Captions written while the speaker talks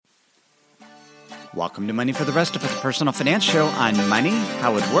Welcome to Money for the Rest of Us, a personal finance show on money,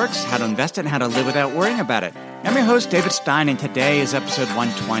 how it works, how to invest it, and how to live without worrying about it. I'm your host, David Stein, and today is episode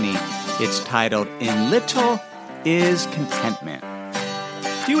 120. It's titled, In Little is Contentment.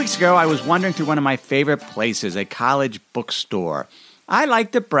 A few weeks ago, I was wandering through one of my favorite places, a college bookstore. I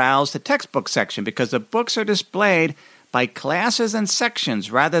like to browse the textbook section because the books are displayed by classes and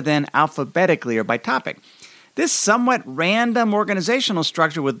sections rather than alphabetically or by topic. This somewhat random organizational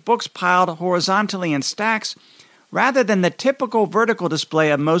structure with books piled horizontally in stacks rather than the typical vertical display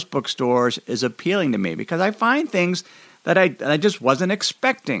of most bookstores is appealing to me because I find things that I just wasn't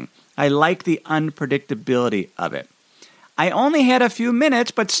expecting. I like the unpredictability of it. I only had a few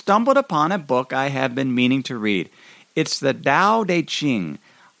minutes but stumbled upon a book I have been meaning to read. It's the Tao Te Ching,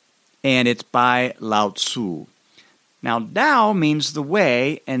 and it's by Lao Tzu. Now, Tao means the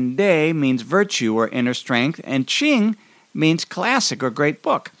way, and De means virtue or inner strength, and Ching means classic or great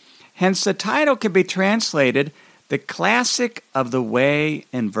book. Hence, the title can be translated, The Classic of the Way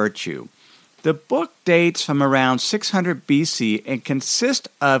and Virtue. The book dates from around 600 BC and consists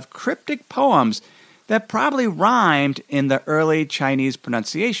of cryptic poems that probably rhymed in the early Chinese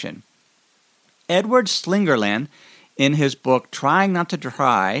pronunciation. Edward Slingerland, in his book Trying Not to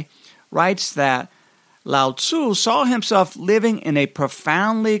Try, writes that Lao Tzu saw himself living in a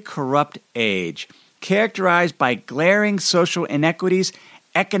profoundly corrupt age, characterized by glaring social inequities,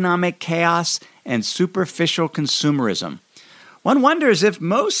 economic chaos, and superficial consumerism. One wonders if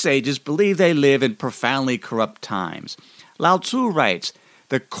most sages believe they live in profoundly corrupt times. Lao Tzu writes,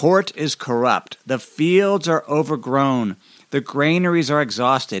 "The court is corrupt, the fields are overgrown, the granaries are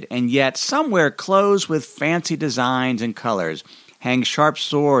exhausted, and yet somewhere clothes with fancy designs and colors hang sharp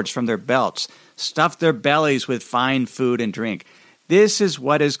swords from their belts, stuff their bellies with fine food and drink. This is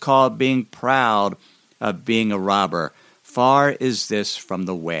what is called being proud of being a robber. Far is this from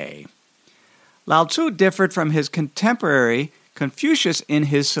the way." Lao Tzu differed from his contemporary Confucius in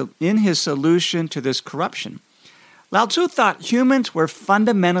his solution to this corruption. Lao Tzu thought humans were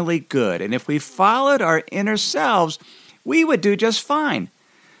fundamentally good, and if we followed our inner selves, we would do just fine.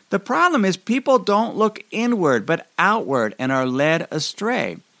 The problem is people don't look inward but outward and are led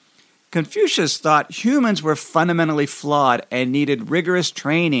astray. Confucius thought humans were fundamentally flawed and needed rigorous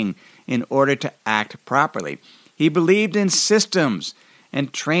training in order to act properly. He believed in systems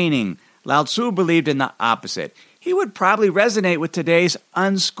and training. Lao Tzu believed in the opposite. He would probably resonate with today's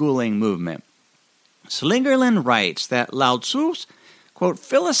unschooling movement. Slingerland writes that Lao Tzu's, quote,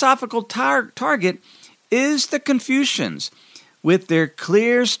 philosophical target is the Confucians, with their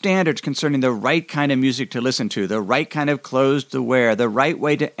clear standards concerning the right kind of music to listen to, the right kind of clothes to wear, the right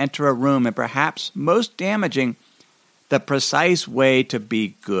way to enter a room, and perhaps most damaging, the precise way to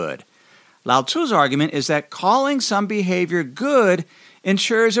be good. Lao Tzu's argument is that calling some behavior good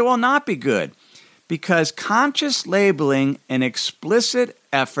ensures it will not be good, because conscious labeling and explicit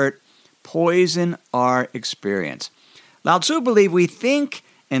effort poison our experience. Lao Tzu believed we think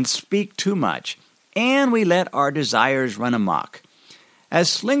and speak too much, and we let our desires run amok. As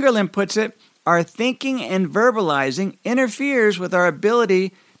Slingerland puts it, our thinking and verbalizing interferes with our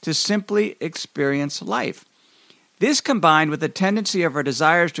ability to simply experience life. This combined with the tendency of our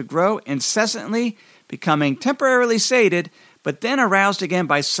desires to grow incessantly, becoming temporarily sated, but then aroused again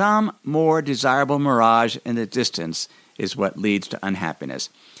by some more desirable mirage in the distance, is what leads to unhappiness.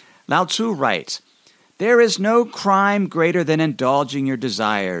 Lao Tzu writes, "There is no crime greater than indulging your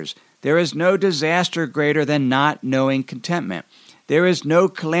desires. There is no disaster greater than not knowing contentment. There is no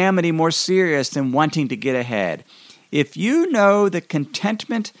calamity more serious than wanting to get ahead. If you know the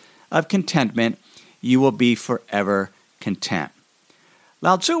contentment of contentment, you will be forever content."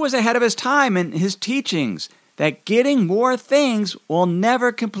 Lao Tzu was ahead of his time in his teachings that getting more things will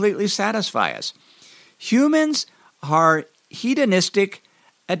never completely satisfy us. Humans are hedonistic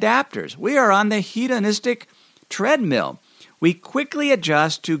adapters. We are on the hedonistic treadmill. We quickly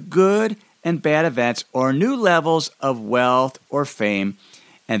adjust to good and bad events or new levels of wealth or fame,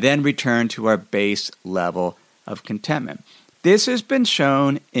 and then return to our base level of contentment. This has been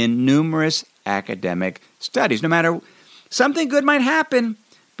shown in numerous academic studies. No matter, something good might happen,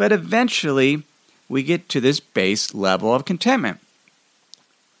 but eventually we get to this base level of contentment.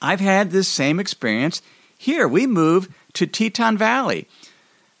 I've had this same experience here. We moved to Teton Valley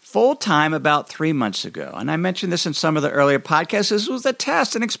full-time about 3 months ago. And I mentioned this in some of the earlier podcasts. This was a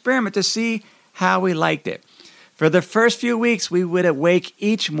test, an experiment to see how we liked it. For the first few weeks, we would awake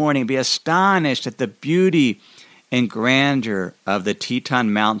each morning, be astonished at the beauty and grandeur of the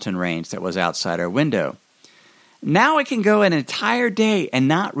Teton mountain range that was outside our window. Now I can go an entire day and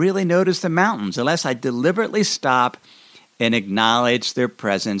not really notice the mountains unless I deliberately stop and acknowledge their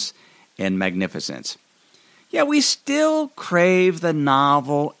presence and magnificence. Yet we still crave the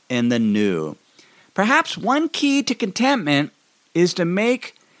novel and the new. Perhaps one key to contentment is to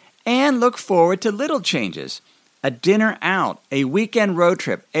make and look forward to little changes. A dinner out, a weekend road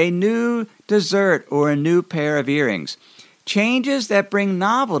trip, a new dessert, or a new pair of earrings. Changes that bring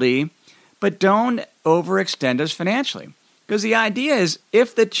novelty but don't overextend us financially. Because the idea is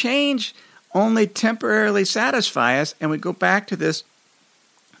if the change only temporarily satisfies us and we go back to this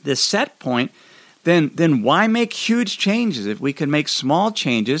set point, then why make huge changes if we can make small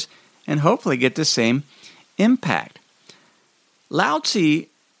changes and hopefully get the same impact? Lao Tzu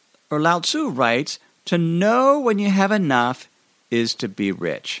writes, "To know when you have enough is to be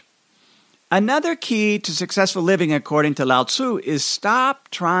rich." Another key to successful living, according to Lao Tzu, is stop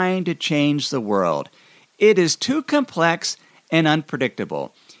trying to change the world. It is too complex and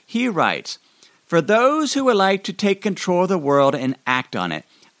unpredictable. He writes, "For those who would like to take control of the world and act on it,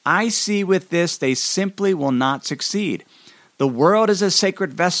 I see with this they simply will not succeed. The world is a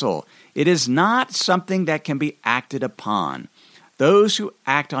sacred vessel. It is not something that can be acted upon. Those who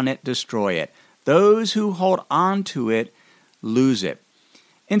act on it destroy it. Those who hold on to it lose it."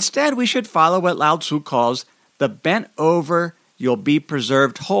 Instead, we should follow what Lao Tzu calls the bent over, you'll be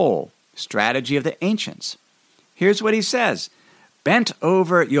preserved whole strategy of the ancients. Here's what he says. Bent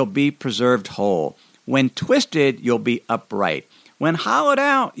over, you'll be preserved whole. When twisted, you'll be upright. When hollowed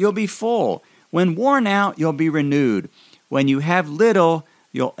out, you'll be full. When worn out, you'll be renewed. When you have little,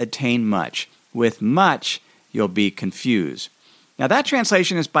 you'll attain much. With much, you'll be confused. Now that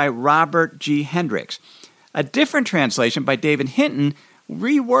translation is by Robert G. Hendricks. A different translation by David Hinton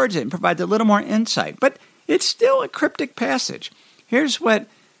rewords it and provides a little more insight, but it's still a cryptic passage. Here's what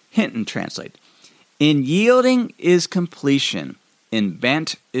Hinton translates. In yielding is completion. In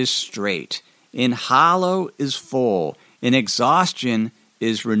bent is straight. In hollow is full. In exhaustion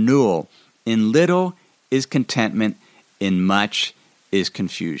is renewal. In little is contentment. In much is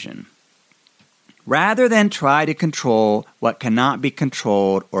confusion. Rather than try to control what cannot be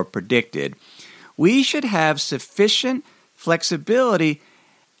controlled or predicted, we should have sufficient flexibility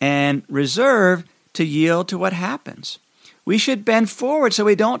and reserve to yield to what happens. We should bend forward so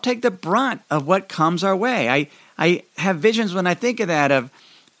we don't take the brunt of what comes our way. I have visions when I think of that of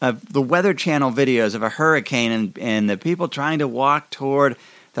the Weather Channel videos of a hurricane and the people trying to walk toward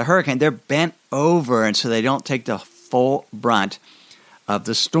the hurricane. They're bent over, and so they don't take the full brunt of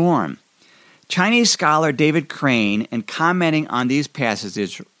the storm. Chinese scholar David Crane, in commenting on these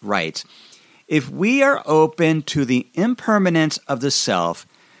passages, writes, "If we are open to the impermanence of the self,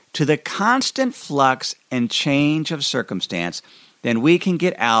 to the constant flux and change of circumstance, then we can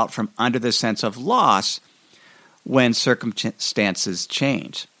get out from under the sense of loss when circumstances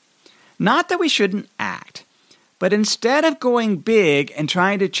change. Not that we shouldn't act, but instead of going big and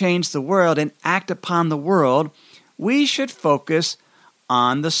trying to change the world and act upon the world, we should focus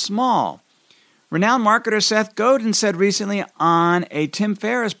on the small." Renowned marketer Seth Godin said recently on a Tim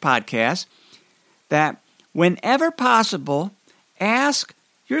Ferriss podcast that whenever possible, ask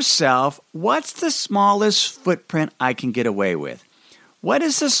yourself, what's the smallest footprint I can get away with? What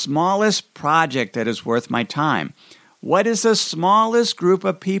is the smallest project that is worth my time? What is the smallest group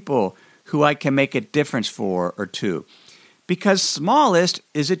of people who I can make a difference for or to? Because smallest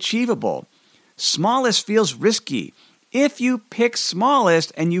is achievable. Smallest feels risky. If you pick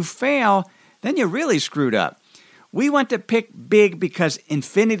smallest and you fail, then you're really screwed up. We want to pick big because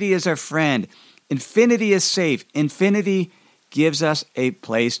infinity is our friend. Infinity is safe. Infinity gives us a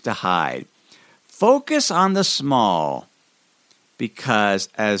place to hide. Focus on the small because,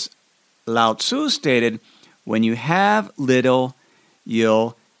 as Lao Tzu stated, when you have little,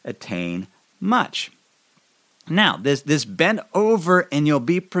 you'll attain much. Now, this bent over and you'll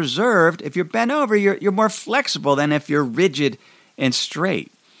be preserved. If you're bent over, you're more flexible than if you're rigid and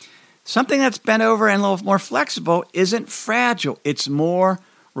straight. Something that's bent over and a little more flexible isn't fragile. It's more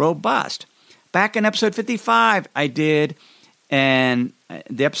robust. Back in episode 55, I did, and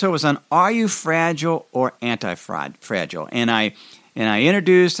the episode was on Are You Fragile or Anti-Fragile? And I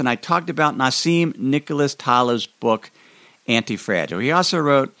introduced and I talked about Nassim Nicholas Taleb's book, Anti-Fragile. He also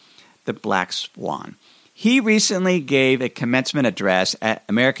wrote The Black Swan. He recently gave a commencement address at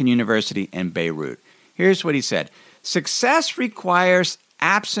American University in Beirut. Here's what he said. Success requires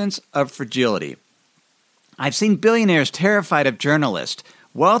absence of fragility. I've seen billionaires terrified of journalists,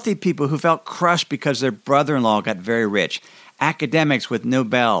 wealthy people who felt crushed because their brother-in-law got very rich, academics with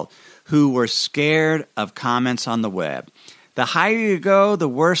Nobel who were scared of comments on the web. The higher you go, the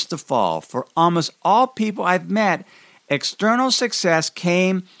worse the fall. For almost all people I've met, external success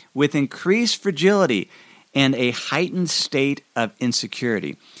came with increased fragility and a heightened state of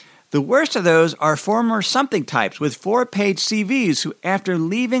insecurity. The worst of those are former something types with 4-page CVs who, after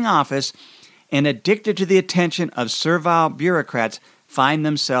leaving office and addicted to the attention of servile bureaucrats, find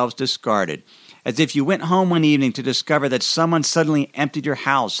themselves discarded, as if you went home one evening to discover that someone suddenly emptied your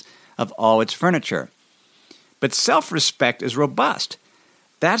house of all its furniture. But self-respect is robust.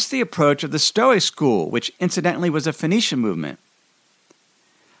 That's the approach of the Stoic school, which incidentally was a Phoenician movement.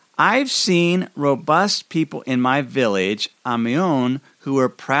 I've seen robust people in my village, Amiens, who are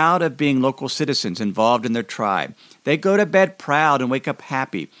proud of being local citizens involved in their tribe. They go to bed proud and wake up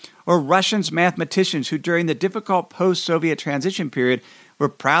happy. Or Russians mathematicians who during the difficult post-Soviet transition period were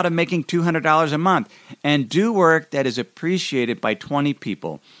proud of making $200 a month and do work that is appreciated by 20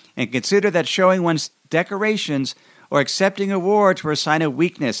 people, and consider that showing one's decorations or accepting awards were a sign of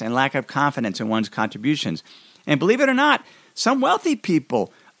weakness and lack of confidence in one's contributions. And believe it or not, some wealthy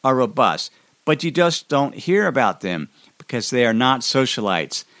people are robust, but you just don't hear about them because they are not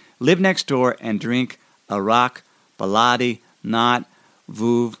socialites. Live next door and drink arak baladi, not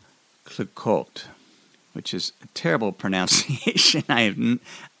vuv klikot, which is a terrible pronunciation. I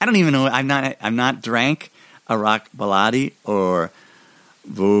don't even know. I've not drank arak baladi or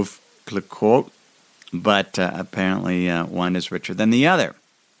vuv klikot, but apparently one is richer than the other.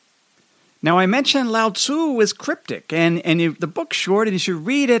 Now, I mentioned Lao Tzu was cryptic, and the book's short, and you should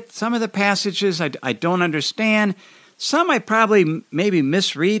read it. Some of the passages I don't understand. Some I probably maybe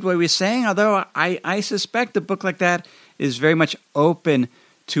misread what he was saying, although I suspect a book like that is very much open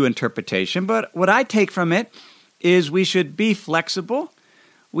to interpretation. But what I take from it is we should be flexible.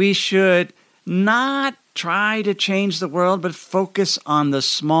 We should not try to change the world, but focus on the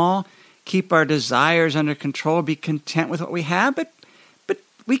small, keep our desires under control, be content with what we have, but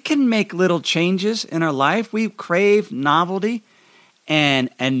we can make little changes in our life. We crave novelty and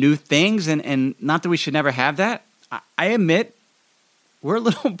new things, and not that we should never have that. I admit we're a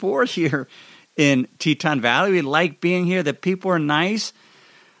little bored here in Teton Valley. We like being here. The people are nice,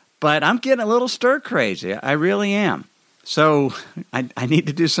 but I'm getting a little stir-crazy. I really am. So I need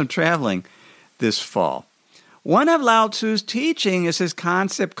to do some traveling this fall. One of Lao Tzu's teaching is his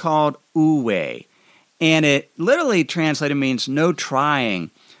concept called wu-wei. And it literally translated means no trying,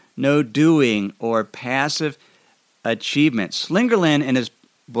 no doing, or passive achievement. Slingerland in his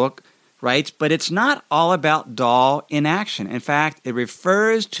book writes, but it's not all about dull inaction. In fact, it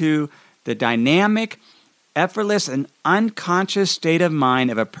refers to the dynamic, effortless, and unconscious state of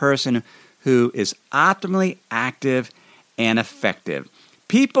mind of a person who is optimally active and effective.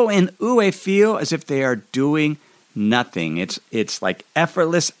 People in wu-wei feel as if they are doing nothing. It's like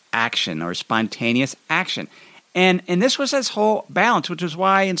effortless action or spontaneous action. And this was his whole balance, which is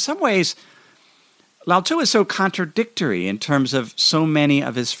why in some ways Lao Tzu is so contradictory in terms of so many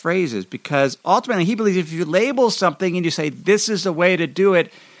of his phrases, because ultimately he believes if you label something and you say this is the way to do it,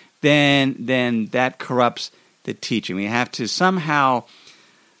 then that corrupts the teaching. We have to somehow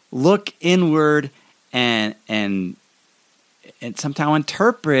look inward and somehow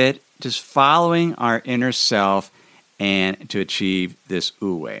interpret just following our inner self and to achieve this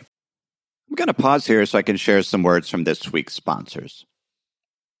wu-wei. I'm going to pause here so I can share some words from this week's sponsors.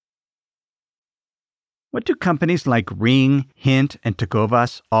 What do companies like Ring, Hint, and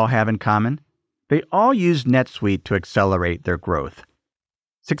Tecovas all have in common? They all use NetSuite to accelerate their growth.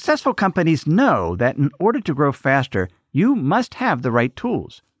 Successful companies know that in order to grow faster, you must have the right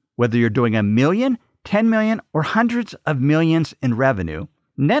tools. Whether you're doing 1 million, 10 million, or hundreds of millions in revenue,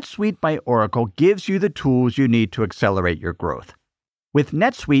 NetSuite by Oracle gives you the tools you need to accelerate your growth. With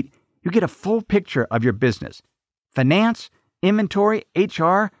NetSuite, you get a full picture of your business: finance, inventory,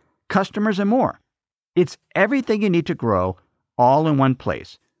 HR, customers, and more. It's everything you need to grow, all in one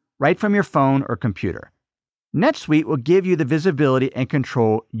place, right from your phone or computer. NetSuite will give you the visibility and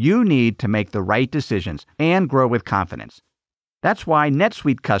control you need to make the right decisions and grow with confidence. That's why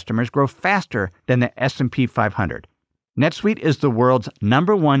NetSuite customers grow faster than the S&P 500. NetSuite is the world's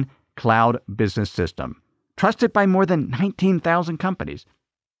 #1 cloud business system, trusted by more than 19,000 companies.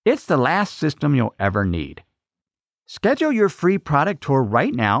 It's the last system you'll ever need. Schedule your free product tour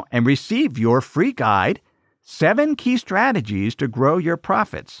right now and receive your free guide, 7 Key Strategies to Grow Your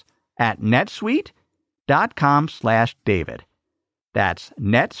Profits, at netsuite.com/David. That's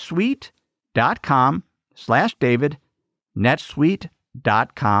netsuite.com/David,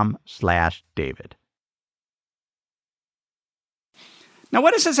 netsuite.com/David. Now,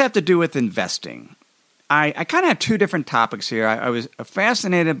 what does this have to do with investing? I kind of have two different topics here. I was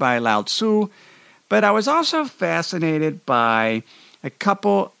fascinated by Lao Tzu, but I was also fascinated by a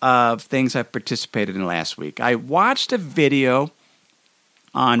couple of things I've participated in last week. I watched a video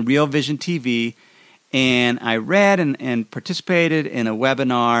on Real Vision TV, and I read and participated in a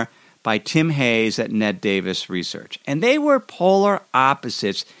webinar by Tim Hayes at Ned Davis Research. And they were polar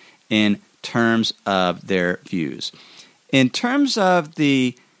opposites in terms of their views. In terms of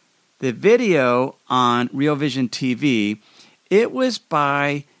the video on Real Vision TV, it was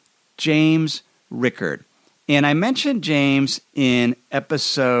by James Rickard. And I mentioned James in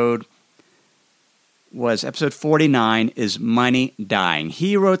episode 49, Is Money Dying?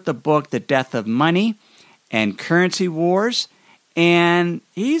 He wrote the book, The Death of Money and Currency Wars, and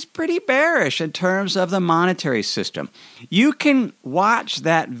he's pretty bearish in terms of the monetary system. You can watch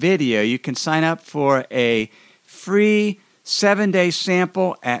that video. You can sign up for a free 7-day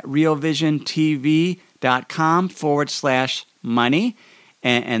sample at realvisiontv.com/money.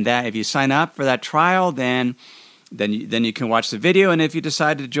 And that if you sign up for that trial, then you can watch the video. And if you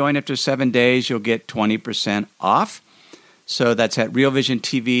decide to join after 7 days, you'll get 20% off. So that's at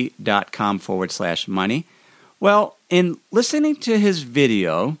realvisiontv.com/money. Well, in listening to his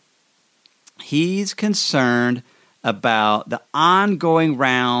video, he's concerned about the ongoing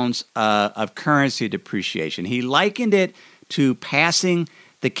rounds of currency depreciation. He likened it to passing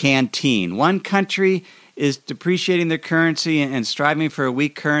the canteen. One country is depreciating their currency and striving for a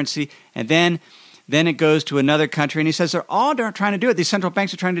weak currency, and then it goes to another country. And he says they're all trying to do it. These central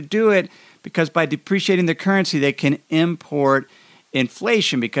banks are trying to do it because by depreciating their currency, they can import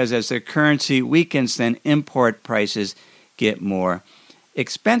inflation, because as their currency weakens, then import prices get more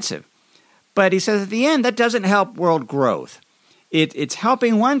expensive. But he says at the end, that doesn't help world growth. It's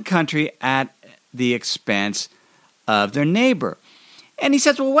helping one country at the expense of their neighbor. And he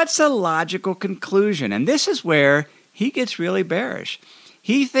says, well, what's the logical conclusion? And this is where he gets really bearish.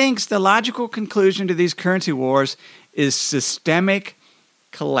 He thinks the logical conclusion to these currency wars is systemic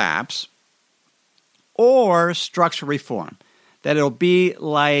collapse or structural reform. That it'll be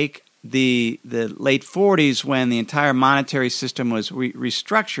like the late 40s when the entire monetary system was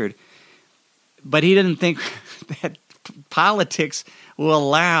restructured. But he didn't think that politics will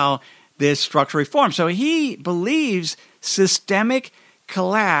allow this structural reform. So he believes systemic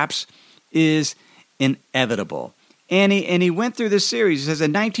collapse is inevitable. And he went through this series. He says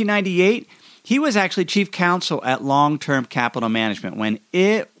in 1998, he was actually chief counsel at Long-Term Capital Management when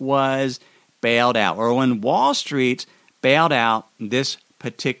it was bailed out, or when Wall Street bailed out this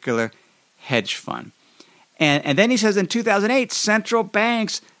particular hedge fund. And then he says in 2008, central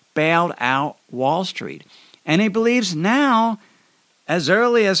banks bailed out Wall Street. And he believes now, as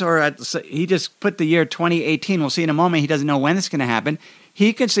early as, he just put the year 2018, we'll see in a moment, he doesn't know when it's going to happen.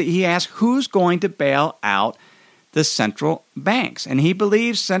 He asks who's going to bail out the central banks. And he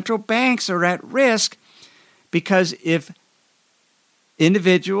believes central banks are at risk because if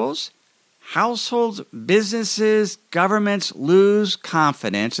individuals, households, businesses, governments lose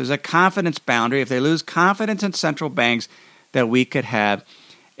confidence, there's a confidence boundary. If they lose confidence in central banks, that we could have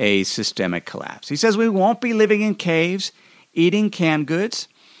a systemic collapse. He says we won't be living in caves, eating canned goods,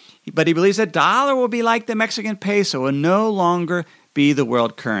 but he believes the dollar will be like the Mexican peso and no longer be the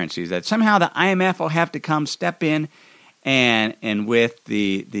world currencies, that somehow the IMF will have to step in and with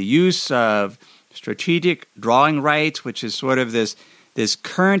the use of strategic drawing rights, which is sort of this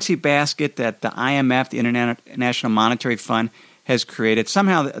currency basket that the IMF, the International Monetary Fund, has created.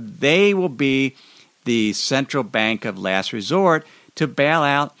 Somehow they will be the central bank of last resort to bail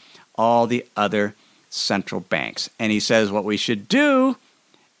out all the other central banks. And he says what we should do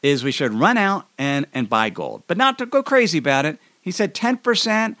is we should run out and buy gold, but not to go crazy about it. He said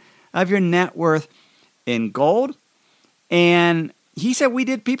 10% of your net worth in gold. And he said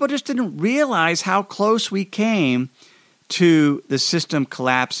people just didn't realize how close we came to the system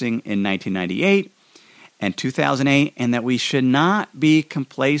collapsing in 1998 and 2008, and that we should not be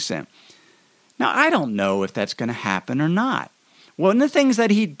complacent. Now, I don't know if that's going to happen or not. One of the things that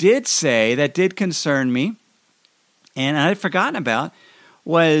he did say that did concern me, and I had forgotten about,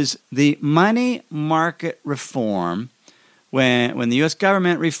 was the money market reform. When the U.S.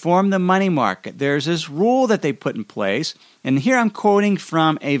 government reformed the money market, there's this rule that they put in place, and here I'm quoting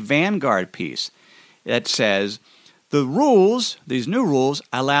from a Vanguard piece that says, the rules, these new rules,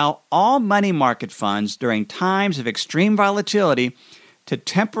 allow all money market funds during times of extreme volatility to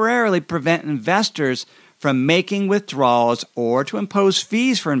temporarily prevent investors from making withdrawals or to impose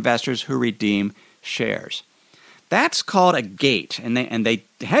fees for investors who redeem shares. That's called a gate, and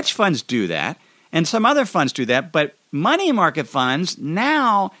hedge funds do that, and some other funds do that, but money market funds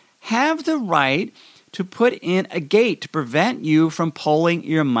now have the right to put in a gate to prevent you from pulling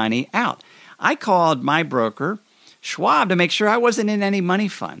your money out. I called my broker, Schwab, to make sure I wasn't in any money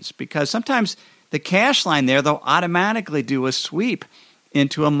funds, because sometimes the cash line there, they'll automatically do a sweep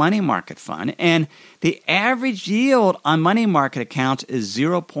into a money market fund. And the average yield on money market accounts is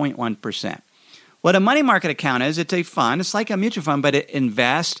 0.1%. What a money market account is, it's a fund. It's like a mutual fund, but it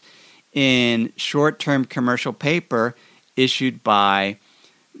invests in short-term commercial paper issued by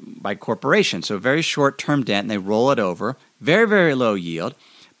corporations. So very short-term debt, and they roll it over. Very, very low yield.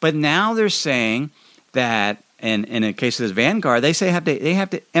 But now they're saying that, and in the case of this Vanguard, they say they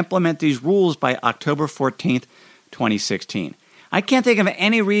have to implement these rules by October 14th, 2016. I can't think of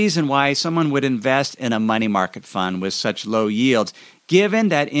any reason why someone would invest in a money market fund with such low yields, given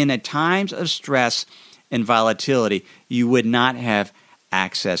that in a times of stress and volatility, you would not have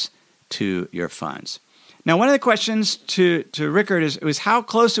access to your funds. Now, one of the questions to Rickard is how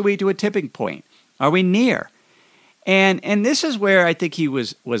close are we to a tipping point? Are we near? And this is where I think he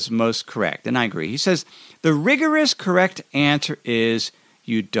was most correct, and I agree. He says, the rigorous correct answer is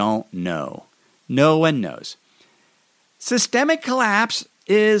you don't know. No one knows. Systemic collapse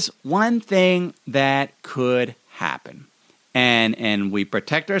is one thing that could happen. And we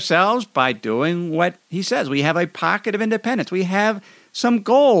protect ourselves by doing what he says. We have a pocket of independence. We have some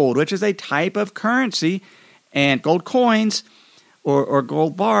gold, which is a type of currency, and gold coins or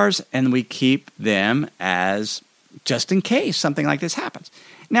gold bars, and we keep them as just in case something like this happens.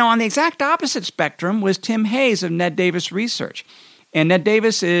 Now, on the exact opposite spectrum was Tim Hayes of Ned Davis Research. And Ned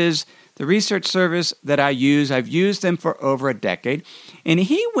Davis is the research service that I use. I've used them for over a decade. And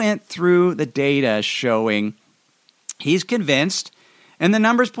he went through the data showing he's convinced, and the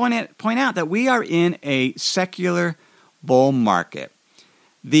numbers point out that we are in a secular bull market.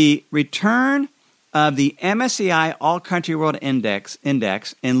 The return of the MSCI All Country World Index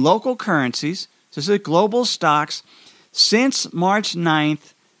in local currencies, so this is global stocks, since March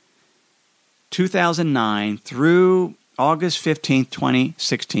 9th, 2009 through August 15th,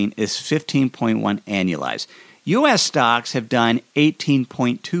 2016 is 15.1 annualized. U.S. stocks have done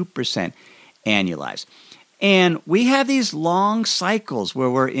 18.2% annualized. And we have these long cycles where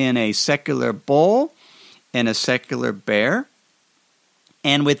we're in a secular bull and a secular bear.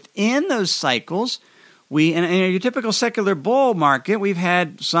 And within those cycles, in your typical secular bull market, we've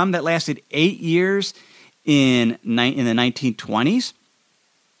had some that lasted 8 years in the 1920s.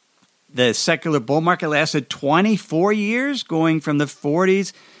 The secular bull market lasted 24 years, going from the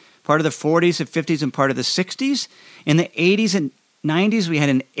 40s, part of the 40s and 50s and part of the 60s. In the 80s and 90s, we had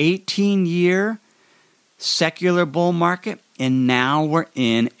an 18-year secular bull market, and now we're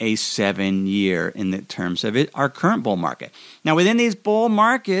in a 7-year in the terms of our current bull market. Now, within these bull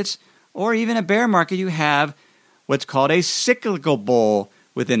markets, or even a bear market, you have what's called a cyclical bull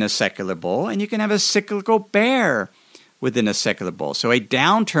within a secular bull, and you can have a cyclical bear within a secular bull. So a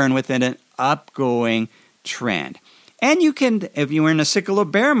downturn within an upgoing trend. And you can, if you were in a cyclical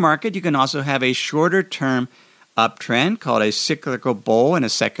bear market, you can also have a shorter term uptrend called a cyclical bull and a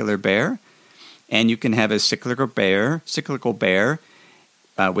secular bear. And you can have a cyclical bear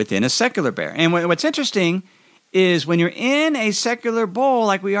within a secular bear. And what's interesting is when you're in a secular bull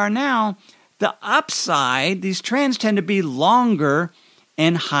like we are now, the upside, these trends tend to be longer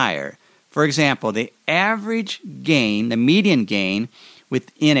and higher. For example, the average gain, the median gain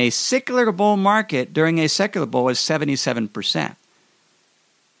within a cyclical bull market during a secular bull is 77%.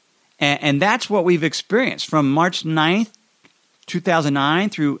 And that's what we've experienced from March 9th, 2009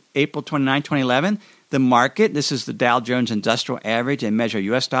 through April 29, 2011. The market, this is the Dow Jones Industrial Average and measure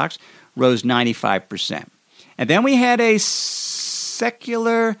U.S. stocks, rose 95%. And then we had a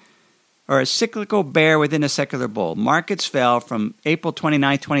cyclical bear within a secular bull. Markets fell from April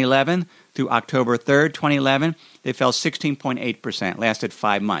 29, 2011 through October 3rd, 2011. They fell 16.8%, lasted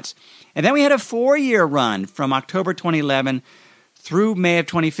 5 months. And then we had a 4-year run from October 2011 through May of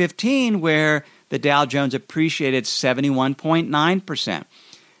 2015 where the Dow Jones appreciated 71.9%.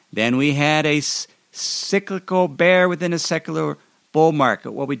 Then we had a cyclical bear within a secular bull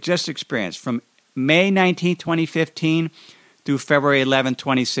market, what we just experienced. From May 19, 2015 through February 11,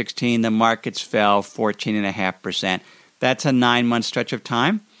 2016, the markets fell 14.5%. That's a 9-month stretch of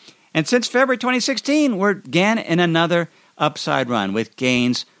time. And since February 2016, we're again in another upside run with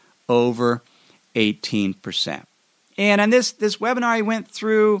gains over 18%. And on this webinar, I went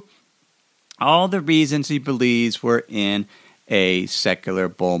through all the reasons he believes we're in a secular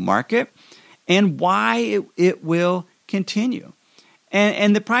bull market and why it will continue.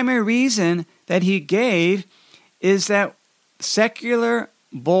 And the primary reason that he gave is that secular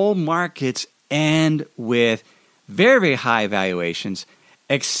bull markets end with very, very high valuations,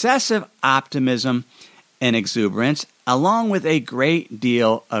 excessive optimism and exuberance, along with a great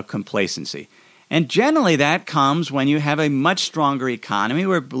deal of complacency. And generally that comes when you have a much stronger economy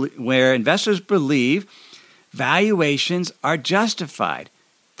where investors believe valuations are justified.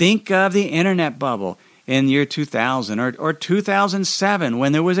 Think of the internet bubble in the year 2000 or 2007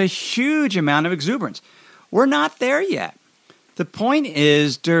 when there was a huge amount of exuberance. We're not there yet. The point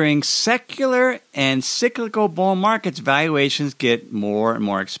is, during secular and cyclical bull markets, valuations get more and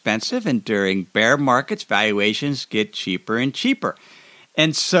more expensive, and during bear markets, valuations get cheaper and cheaper.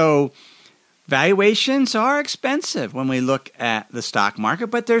 And so valuations are expensive when we look at the stock market,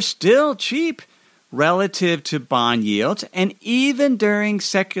 but they're still cheap relative to bond yields. And even during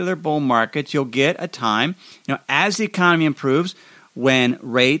secular bull markets, you'll get a time, as the economy improves, when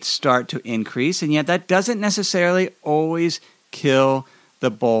rates start to increase, and yet that doesn't necessarily always kill the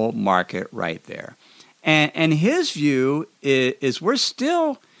bull market right there. And his view is we're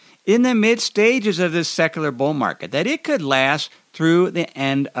still in the mid stages of this secular bull market, that it could last through the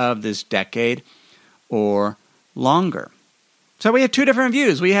end of this decade or longer. So we have two different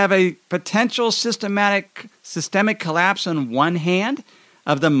views. We have a potential systemic collapse on one hand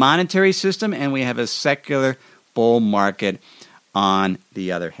of the monetary system, and we have a secular bull market on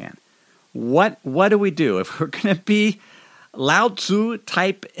the other hand. What do we do? If we're going to be Lao Tzu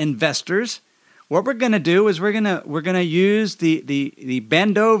type investors, what we're going to do is we're going to use the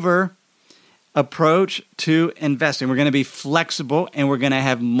bend over approach to investing. We're going to be flexible, and we're going to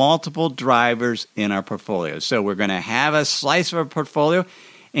have multiple drivers in our portfolio. So we're going to have a slice of our portfolio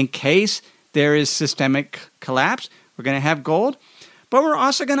in case there is systemic collapse. We're going to have gold, but we're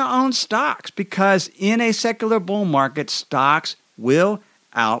also going to own stocks, because in a secular bull market, stocks will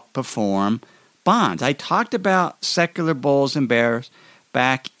outperform bonds. I talked about secular bulls and bears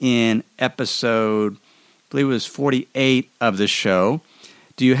back in episode, I believe it was 48 of the show.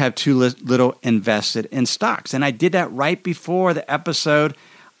 Do you have too little invested in stocks? And I did that right before the episode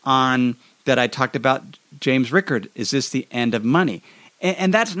on that I talked about James Rickard, Is This the End of Money?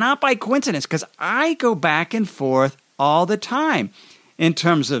 And that's not by coincidence, because I go back and forth all the time in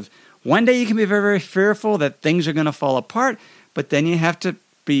terms of one day you can be very, very fearful that things are going to fall apart, but then you have to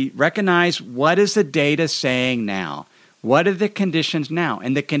recognize what is the data saying now? What are the conditions now?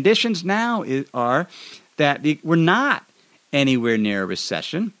 And the conditions now are that we're not anywhere near a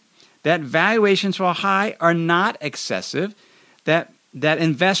recession, that valuations while high are not excessive, that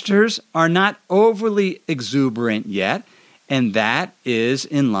investors are not overly exuberant yet, and that is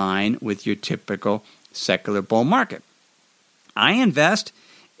in line with your typical secular bull market. I invest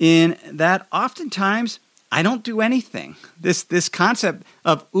in that oftentimes I don't do anything. This concept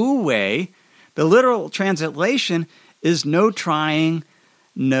of wu-wei, the literal translation is no trying,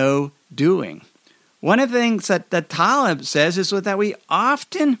 no doing. One of the things that Taleb says is that we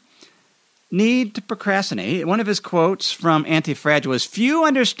often need to procrastinate. One of his quotes from Anti-Fragile is, "Few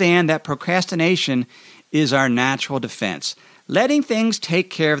understand that procrastination is our natural defense, letting things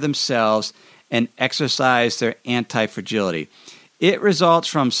take care of themselves and exercise their anti-fragility. It results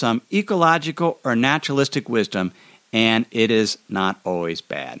from some ecological or naturalistic wisdom, and it is not always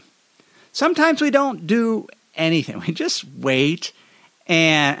bad." Sometimes we don't do anything. We just wait.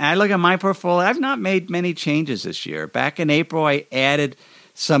 And I look at my portfolio. I've not made many changes this year. Back in April, I added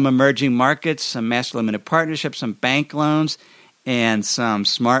some emerging markets, some master limited partnerships, some bank loans, and some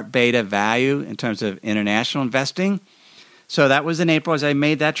smart beta value in terms of international investing. So that was in April as I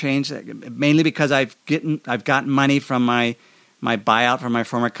made that change, mainly because I've gotten money from my buyout from my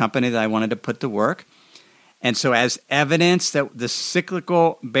former company that I wanted to put to work. And so as evidence that the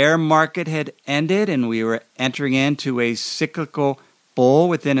cyclical bear market had ended and we were entering into a cyclical bull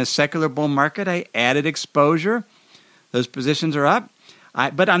within a secular bull market, I added exposure. Those positions are up.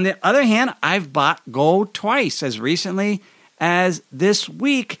 But on the other hand, I've bought gold twice as recently as this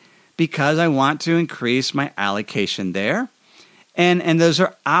week because I want to increase my allocation there. And those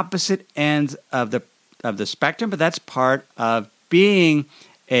are opposite ends of the spectrum, but that's part of being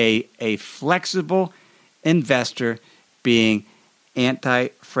a flexible investor, being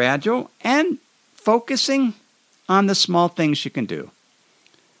anti-fragile and focusing on the small things you can do.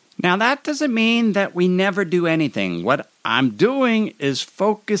 Now, that doesn't mean that we never do anything. What I'm doing is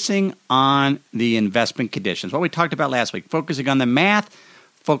focusing on the investment conditions, what we talked about last week, focusing on the math,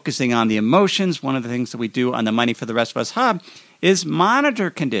 focusing on the emotions. One of the things that we do on the Money for the Rest of Us Hub is monitor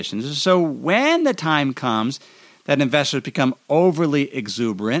conditions. So when the time comes that investors become overly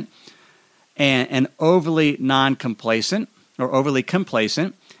exuberant and overly non-complacent or overly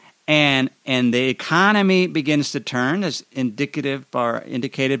complacent, and the economy begins to turn, as indicated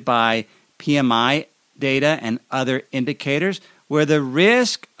by PMI data and other indicators, where the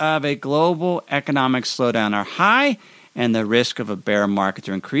risk of a global economic slowdown are high and the risk of a bear market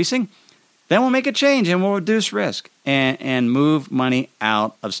are increasing, then we'll make a change and we'll reduce risk and move money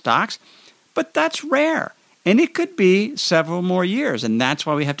out of stocks. But that's rare. And it could be several more years. And that's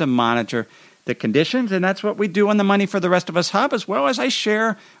why we have to monitor the conditions. And that's what we do on the Money for the Rest of Us Hub, as well as I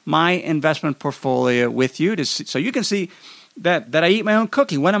share my investment portfolio with you so you can see that I eat my own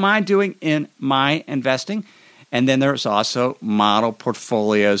cooking. What am I doing in my investing? And then there's also model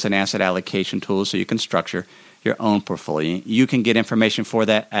portfolios and asset allocation tools so you can structure your own portfolio. You can get information for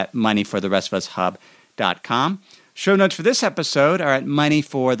that at moneyfortherestofus.com. Show notes for this episode are at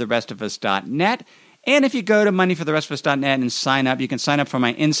moneyfortherestofus.net. And if you go to moneyfortherestofus.net and sign up, you can sign up for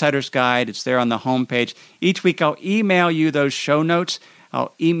my Insider's Guide. It's there on the homepage. Each week I'll email you those show notes.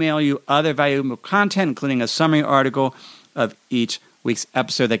 I'll email you other valuable content, including a summary article of each week's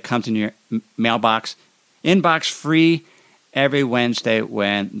episode that comes in your mailbox. Inbox free every Wednesday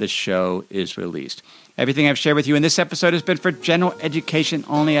when the show is released. Everything I've shared with you in this episode has been for general education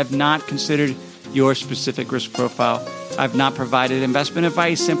only. I've not considered your specific risk profile. I've not provided investment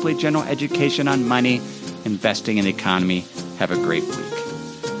advice, simply general education on money, investing, in the economy. Have a great week.